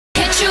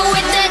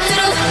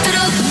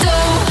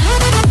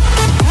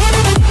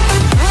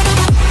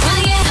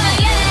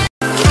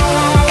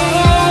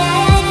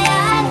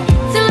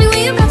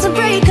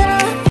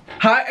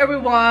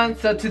everyone,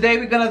 so today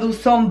we're gonna do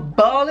some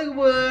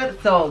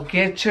Bollywood, so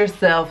get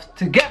yourself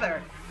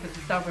together. This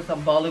is time for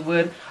some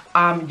Bollywood.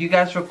 You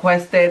guys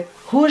requested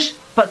Husn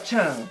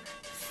Parcham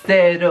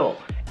Zero,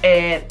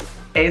 and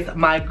it's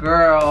my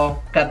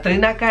girl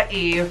Katrina,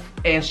 Kaif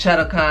and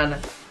Shah.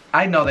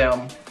 I know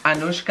them.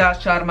 Anushka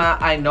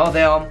Sharma, I know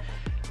them.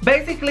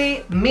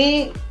 Basically,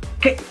 me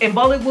in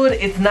Bollywood,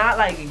 it's not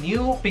like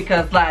new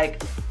because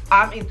like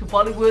I'm into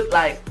Bollywood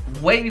like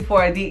way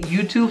before I did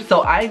YouTube,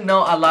 so I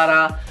know a lot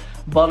of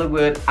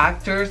Bollywood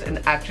actors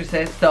and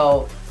actresses,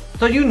 so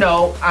you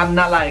know I'm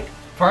not like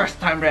first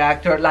time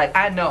reactor. Like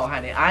I know,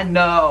 honey, I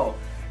know,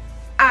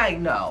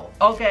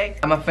 okay?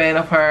 I'm a fan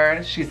of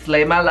her. She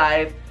slayed my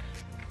life.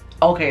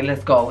 Okay,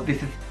 let's go.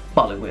 This is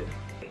Bollywood.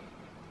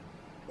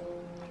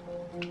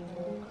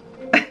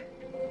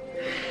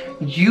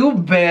 You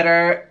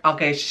better,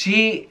 okay,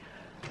 she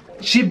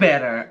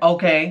better,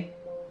 okay?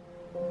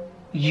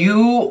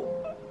 You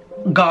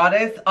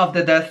goddess of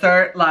the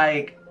desert,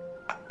 like,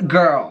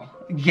 girl,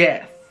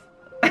 yes.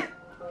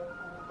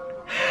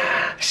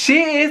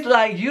 She is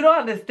like, you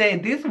don't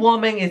understand, this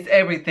woman is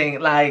everything.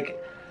 Like,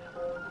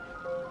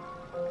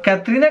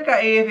 Katrina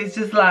Kaif is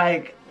just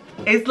like,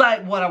 it's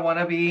like what I want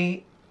to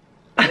be.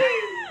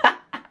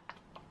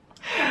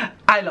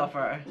 I love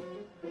her.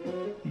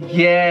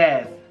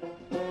 Yes.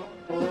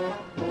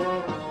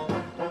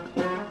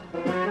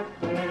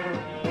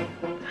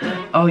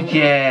 Oh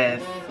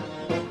yes.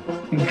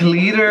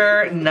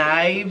 Glitter,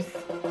 knives.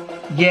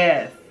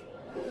 Yes.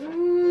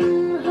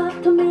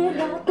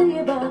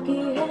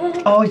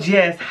 Oh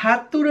yes.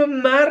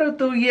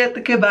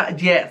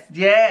 Yes,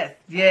 yes,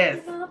 yes.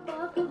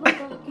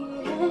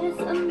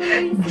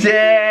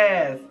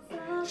 Yes.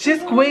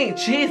 She's queen.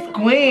 She's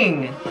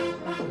queen.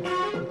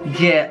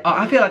 Yeah. Oh,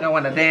 I feel like I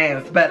want to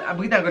dance, but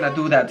we're not gonna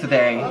do that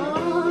today.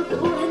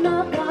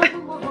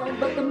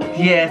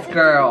 Yes,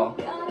 girl.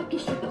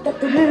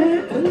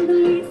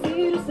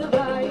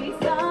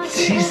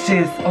 She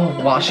says, oh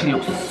wow, she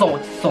looks so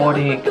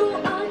exotic.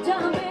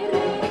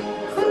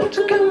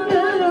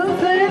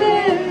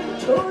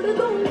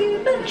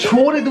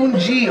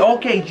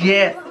 Okay,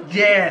 yes,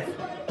 yes.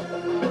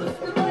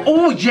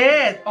 Oh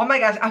yes, oh my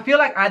gosh, I feel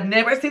like I've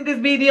never seen this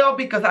video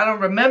because I don't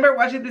remember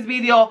watching this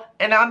video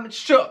and I'm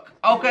shook,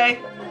 okay?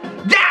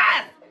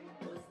 Yes!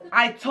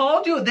 I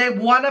told you they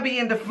wanna be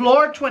in the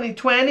floor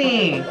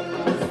 2020.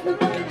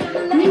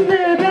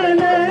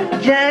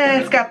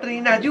 Yes,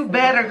 Katrina, you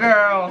better,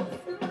 girl.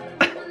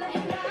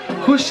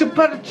 Husn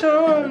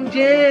Parcham,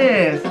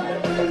 yes.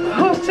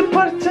 Husn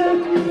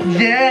Parcham,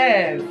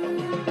 yes.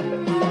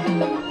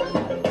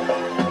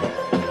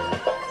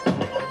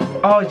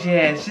 Oh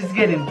yeah, she's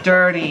getting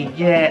dirty.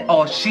 Yeah.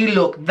 Oh, she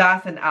look.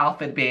 That's an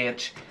outfit,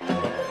 bitch.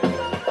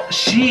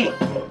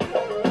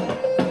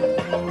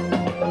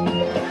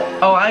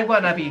 Oh, I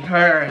wanna be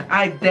her.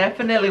 I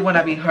definitely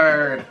wanna be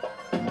her.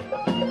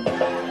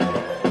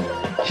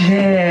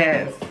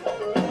 Yes.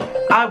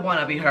 I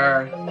wanna be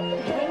her.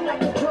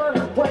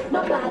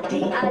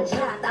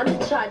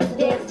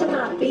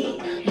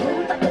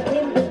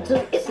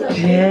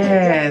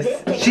 Yes.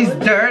 She's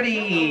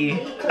dirty.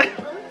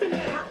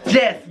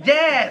 Yes,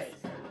 yes.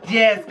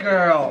 Yes,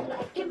 girl.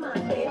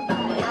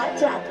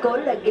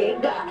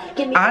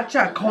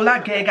 Acha cola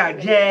gega,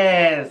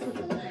 yes.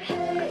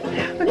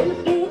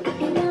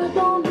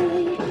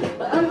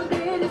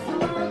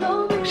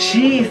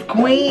 She's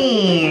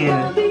queen.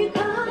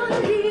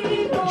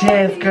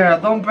 Yes, girl,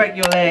 don't break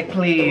your leg,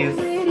 please.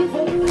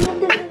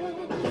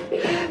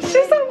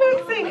 She's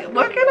amazing.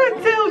 What can I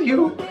tell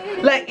you?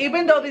 Like,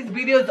 even though this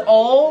video is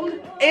old,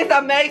 it's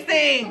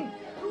amazing.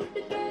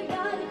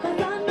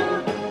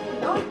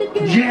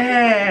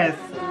 Yes.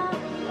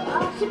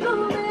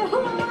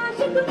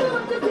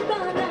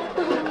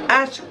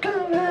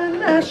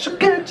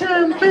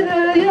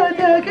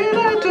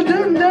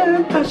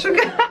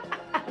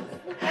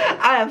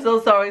 I am so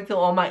sorry to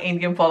all my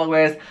Indian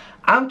followers.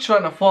 I'm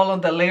trying to follow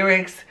the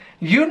lyrics.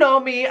 You know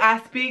me, I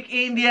speak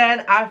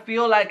Indian. I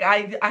feel like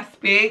I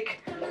speak.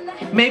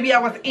 Maybe I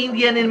was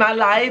Indian in my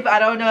life, I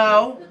don't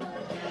know.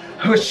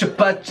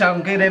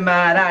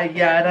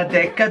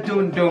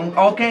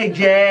 Okay,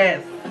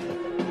 yes.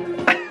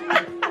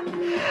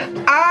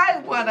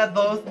 I one of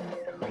those.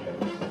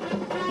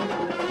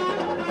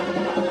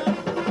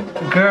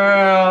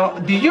 Girl,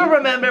 do you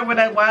remember when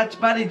I watched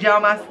Barijao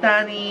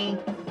Mastani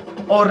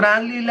or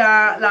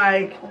Ranlila?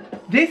 Like,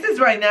 this is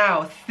right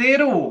now.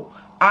 Siru.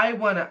 I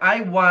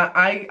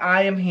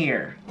am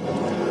here.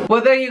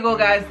 Well, there you go,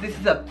 guys. This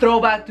is a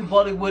throwback to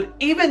Bollywood.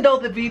 Even though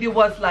the video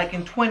was like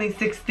in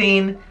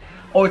 2016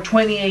 or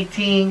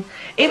 2018,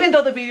 even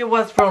though the video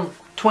was from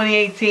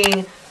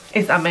 2018,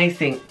 it's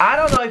amazing. I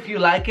don't know if you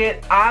like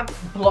it. I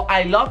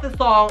love the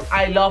song.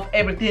 I love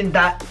everything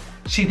that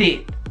she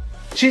did.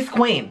 She's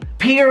queen.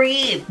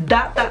 Period.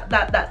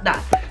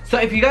 So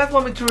if you guys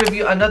want me to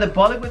review another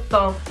Bollywood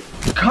song,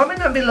 comment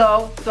down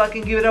below so I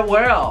can give it a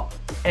whirl.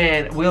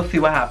 And we'll see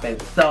what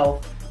happens.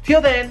 So,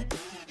 till then,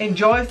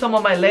 enjoy some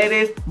of my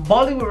latest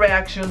Bollywood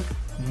reactions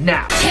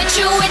now. Hit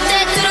you with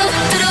that